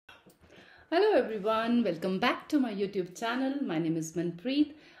Hello everyone, welcome back to my YouTube channel. My name is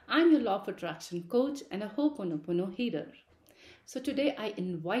Manpreet. I'm your Law of Attraction coach and a Ho'oponopono healer. So today I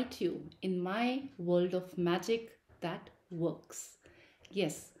invite you in my world of magic that works.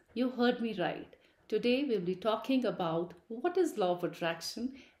 Yes, you heard me right. Today we'll be talking about what is Law of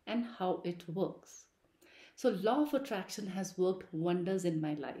Attraction and how it works. So Law of Attraction has worked wonders in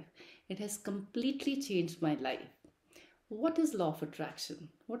my life. It has completely changed my life. What is law of attraction?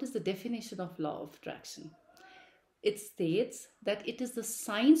 What is the definition of law of attraction? It states that it is the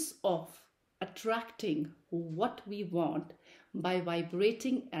science of attracting what we want by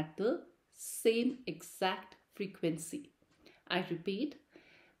vibrating at the same exact frequency. I repeat,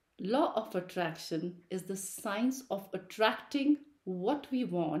 law of attraction is the science of attracting what we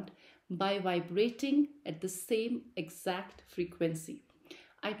want by vibrating at the same exact frequency.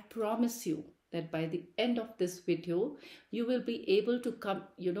 I promise you that by the end of this video you will be able to come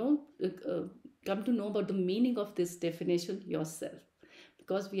to know about the meaning of this definition yourself,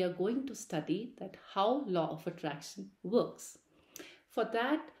 because we are going to study that how law of attraction works. For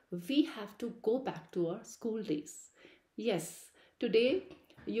that we have to go back to our school days. Yes, today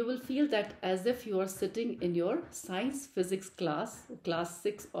you will feel that as if you are sitting in your science physics class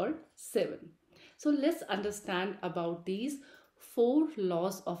 6 or 7. So let's understand about these 4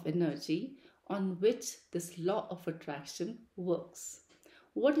 laws of energy on which this law of attraction works.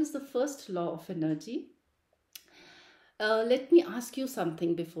 What is the first law of energy? Let me ask you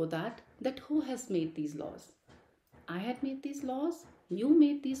something before that who has made these laws? I had made these laws? You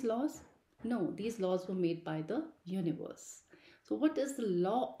made these laws? No, these laws were made by the universe. So what is the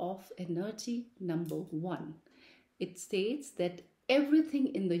law of energy number 1? It states that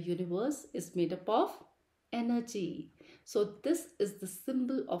everything in the universe is made up of energy. So this is the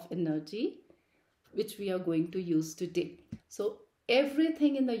symbol of energy which we are going to use today. So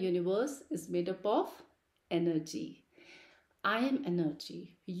everything in the universe is made up of energy. I am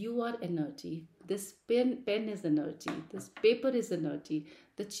energy. You are energy. This pen is energy. This paper is energy.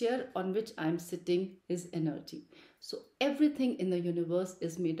 The chair on which I am sitting is energy. So everything in the universe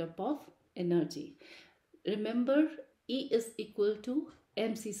is made up of energy. Remember, E is equal to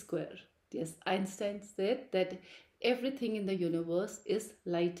mc square. Yes, Einstein said that everything in the universe is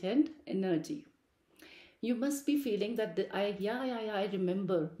light and energy. You must be feeling that I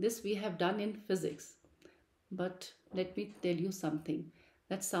remember this we have done in physics. But let me tell you something,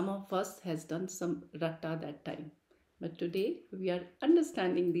 that some of us has done some ratta that time. But today we are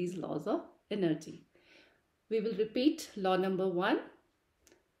understanding these laws of energy. We will repeat law number 1.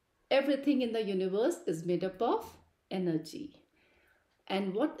 Everything in the universe is made up of energy.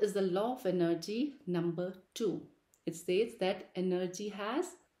 And what is the law of energy number 2? It states that energy has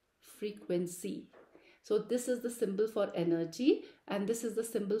frequency. So this is the symbol for energy and this is the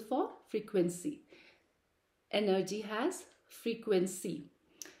symbol for frequency. Energy has frequency.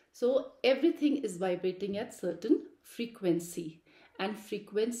 So everything is vibrating at certain frequency and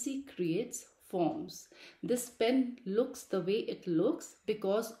frequency creates forms. This pen looks the way it looks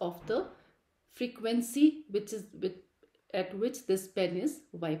because of the frequency at which this pen is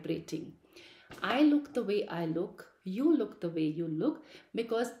vibrating. I look the way I look. You look the way you look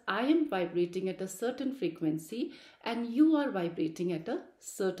because I am vibrating at a certain frequency and you are vibrating at a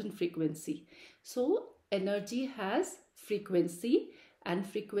certain frequency. So energy has frequency and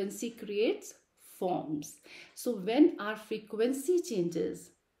frequency creates forms. So when our frequency changes,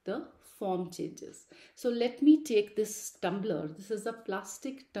 the form changes. So let me take this tumbler. This is a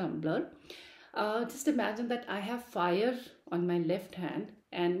plastic tumbler. Just imagine that I have fire on my left hand,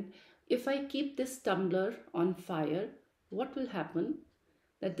 and if I keep this tumbler on fire, what will happen?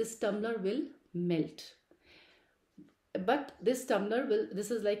 That this tumbler will melt. But this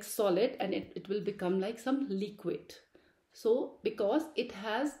this is like solid and it will become like some liquid. So because it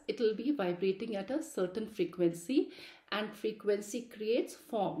will be vibrating at a certain frequency and frequency creates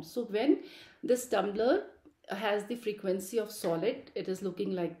form. So when this tumbler has the frequency of solid, it is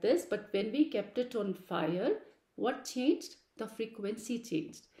looking like this. But when we kept it on fire, what changed? The frequency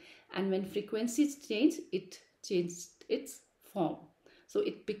changed. And when frequencies change, it changed its form. So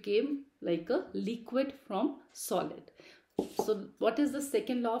it became like a liquid from solid. So what is the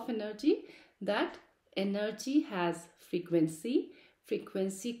second law of energy? That energy has frequency.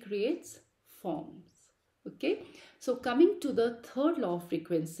 Frequency creates forms. Okay. So coming to the third law of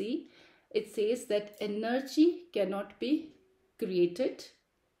frequency, it says that energy cannot be created,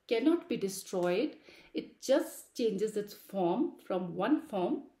 cannot be destroyed. It just changes its form from one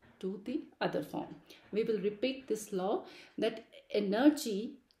form to the other form. We will repeat this law, that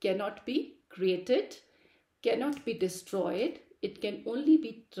energy cannot be created, cannot be destroyed. it can only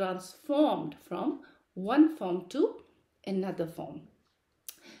be transformed from one form to another form.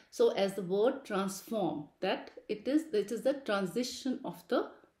 So as the word transform, that it is the transition of the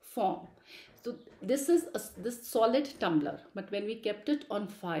form. So this is this solid tumbler, but when we kept it on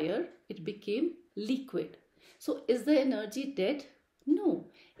fire, it became liquid. So is the energy dead?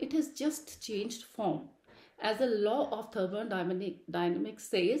 No, it has just changed form. As the law of thermodynamics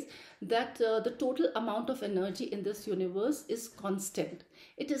says that the total amount of energy in this universe is constant.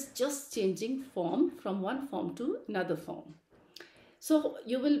 It is just changing form from one form to another form. So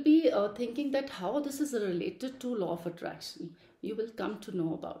you will be thinking that how this is related to law of attraction. You will come to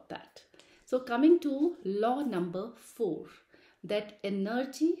know about that. So coming to law number 4, that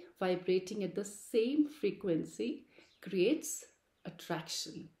energy vibrating at the same frequency creates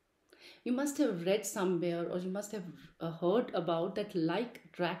attraction. You must have read somewhere, or you must have heard about that like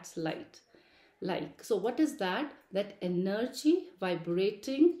attracts like. So what is that? That energy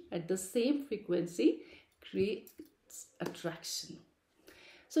vibrating at the same frequency creates attraction.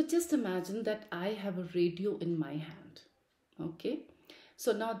 So just imagine that I have a radio in my hand. Okay.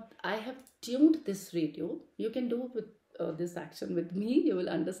 So now I have tuned this radio. You can do with this action with me. You will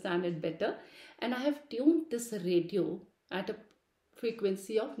understand it better. And I have tuned this radio at a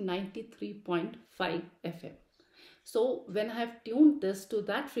frequency of 93.5 FM. So when I have tuned this to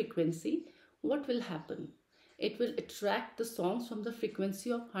that frequency, what will happen? It will attract the songs from the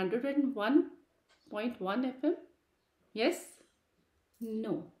frequency of 101.1 FM. Yes?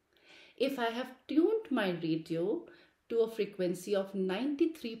 No. If I have tuned my radio to a frequency of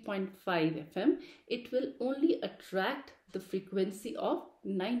 93.5 FM, it will only attract the frequency of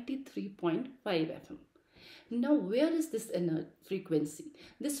 93.5 FM. Now, where is this frequency?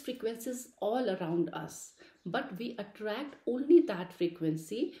 This frequency is all around us, but we attract only that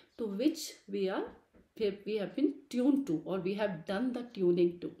frequency to which we have been tuned to, or we have done the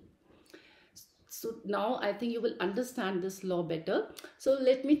tuning to. So now I think you will understand this law better. So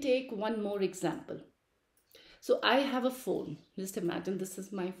let me take one more example. So I have a phone. Just imagine this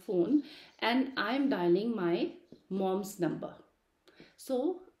is my phone and I am dialing my mom's number.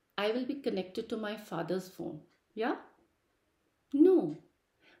 So I will be connected to my father's phone. Yeah? No,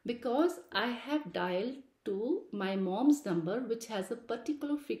 because I have dialed to my mom's number, which has a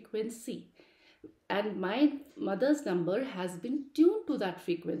particular frequency, and my mother's number has been tuned to that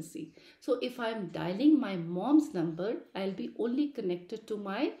frequency. So if I'm dialing my mom's number, I'll be only connected to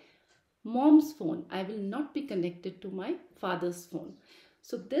my mom's phone. I will not be connected to my father's phone.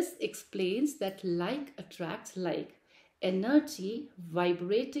 So this explains that like attracts like. Energy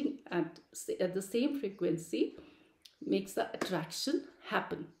vibrating at the same frequency makes the attraction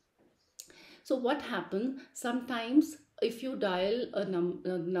happen. So what happens sometimes, if you dial a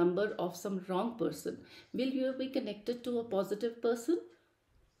number of some wrong person, will you be connected to a positive person?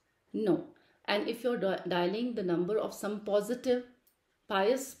 No. And if you're dialing the number of some positive,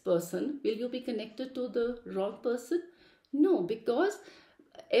 pious person, will you be connected to the wrong person? No, because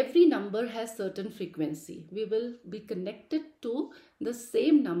every number has certain frequency. We will be connected to the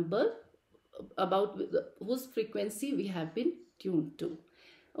same number about whose frequency we have been tuned to.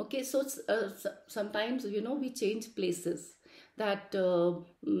 Okay, so sometimes, we change places. That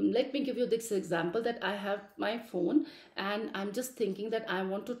let me give you this example, that I have my phone and I'm just thinking that I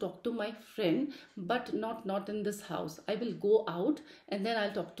want to talk to my friend, but not in this house. I will go out and then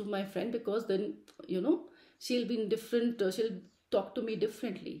I'll talk to my friend, because then she'll be in different, she'll talk to me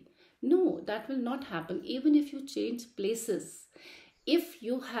differently. No, that will not happen. Even if you change places, if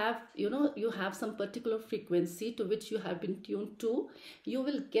you have you have some particular frequency to which you have been tuned to, you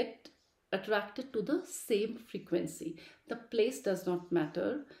will get attracted to the same frequency. The place does not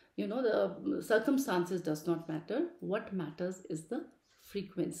matter, the circumstances does not matter. What matters is the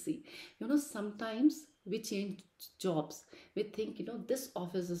frequency. Sometimes we change jobs. We think, this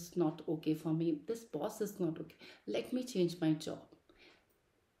office is not okay for me, this boss is not okay, let me change my job.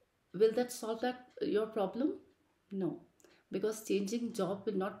 Will that solve your problem? No, because changing job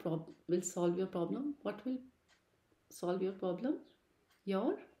will solve your problem. What will solve your problem?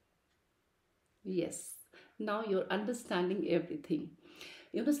 Yes, now you're understanding everything.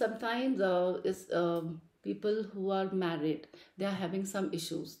 Sometimes people who are married, they are having some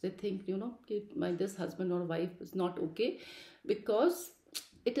issues. They think, this husband or wife is not okay, because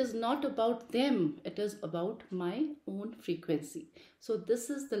it is not about them, it is about my own frequency. So this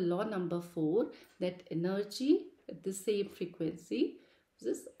is the law number 4, that energy at the same frequency,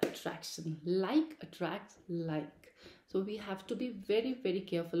 this attraction. Like attracts like. So we have to be very, very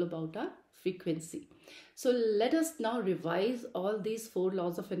careful about our frequency. So let us now revise all these 4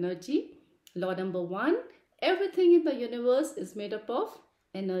 laws of energy. Law number 1, Everything in the universe is made up of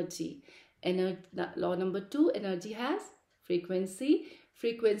energy. Law number 2, energy has frequency.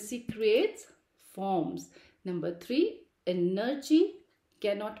 Frequency creates forms. Number 3, energy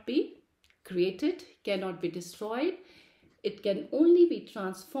cannot be created, cannot be destroyed. It can only be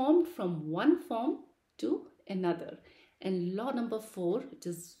transformed from one form to another. And law number 4, which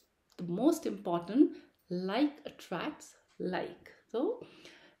is the most important, like attracts like. So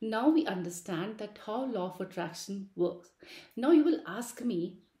now we understand that how law of attraction works. Now you will ask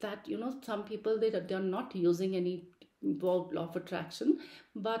me that, some people, they're not using any law of attraction,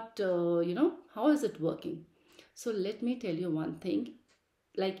 but how is it working? So let me tell you one thing.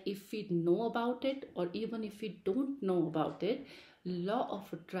 Like, if we know about it, or even if we don't know about it, law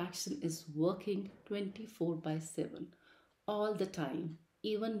of attraction is working 24/7 all the time,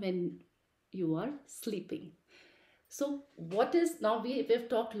 even when you are sleeping. So what is, now we've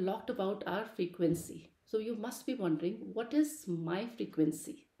talked a lot about our frequency. So you must be wondering, what is my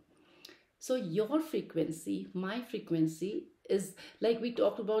frequency? So your frequency, my frequency, is like we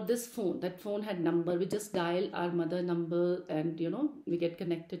talked about this phone. That phone had number. We just dial our mother number and we get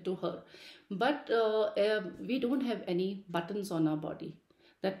connected to her. But we don't have any buttons on our body.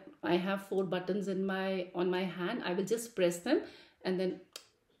 That I have 4 buttons on my hand. I will just press them and then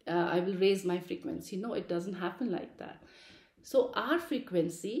I will raise my frequency. No, it doesn't happen like that. So our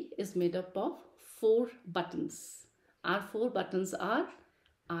frequency is made up of 4 buttons. Our 4 buttons are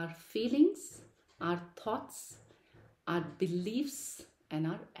our feelings, our thoughts, our beliefs, and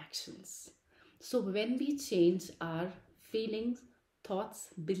our actions. So when we change our feelings,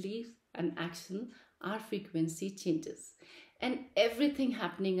 thoughts, beliefs, and action, our frequency changes. And everything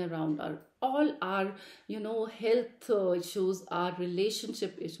happening around all our health issues, our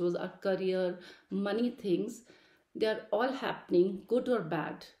relationship issues, our career, money things, they are all happening, good or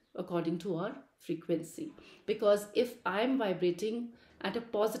bad, according to our frequency. Because if I'm vibrating at a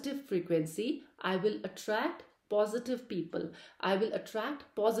positive frequency, I will attract positive people. I will attract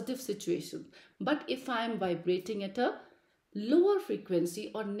positive situations. But if I am vibrating at a lower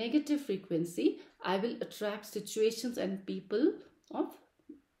frequency or negative frequency, I will attract situations and people of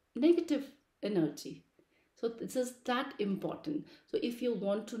negative energy. So this is that important. So if you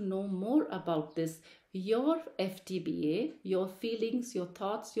want to know more about this, your FTBA, your feelings, your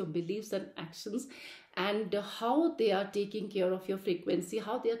thoughts, your beliefs and actions, and how they are taking care of your frequency,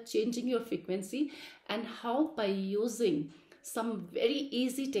 how they are changing your frequency, and how by using some very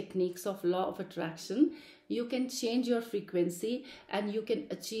easy techniques of law of attraction, you can change your frequency and you can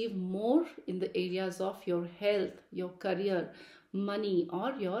achieve more in the areas of your health, your career, money,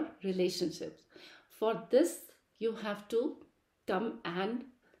 or your relationships. For this, you have to come and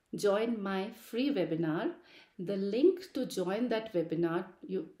join my free webinar. The link to join that webinar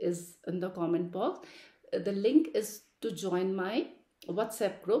is in the comment box. The link is to join my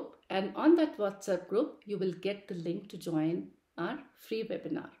WhatsApp group, and on that WhatsApp group, you will get the link to join our free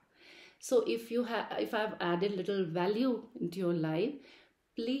webinar. So if I've added little value into your life,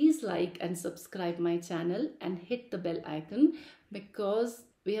 please like and subscribe my channel and hit the bell icon, because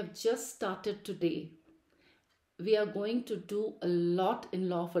we have just started today. We are going to do a lot in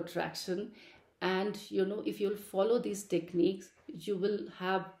law of attraction, and if you'll follow these techniques, you will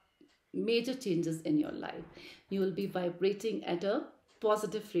have major changes in your life. You will be vibrating at a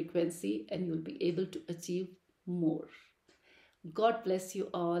positive frequency and you'll be able to achieve more. God bless you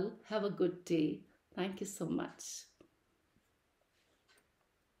all. Have a good day. Thank you so much.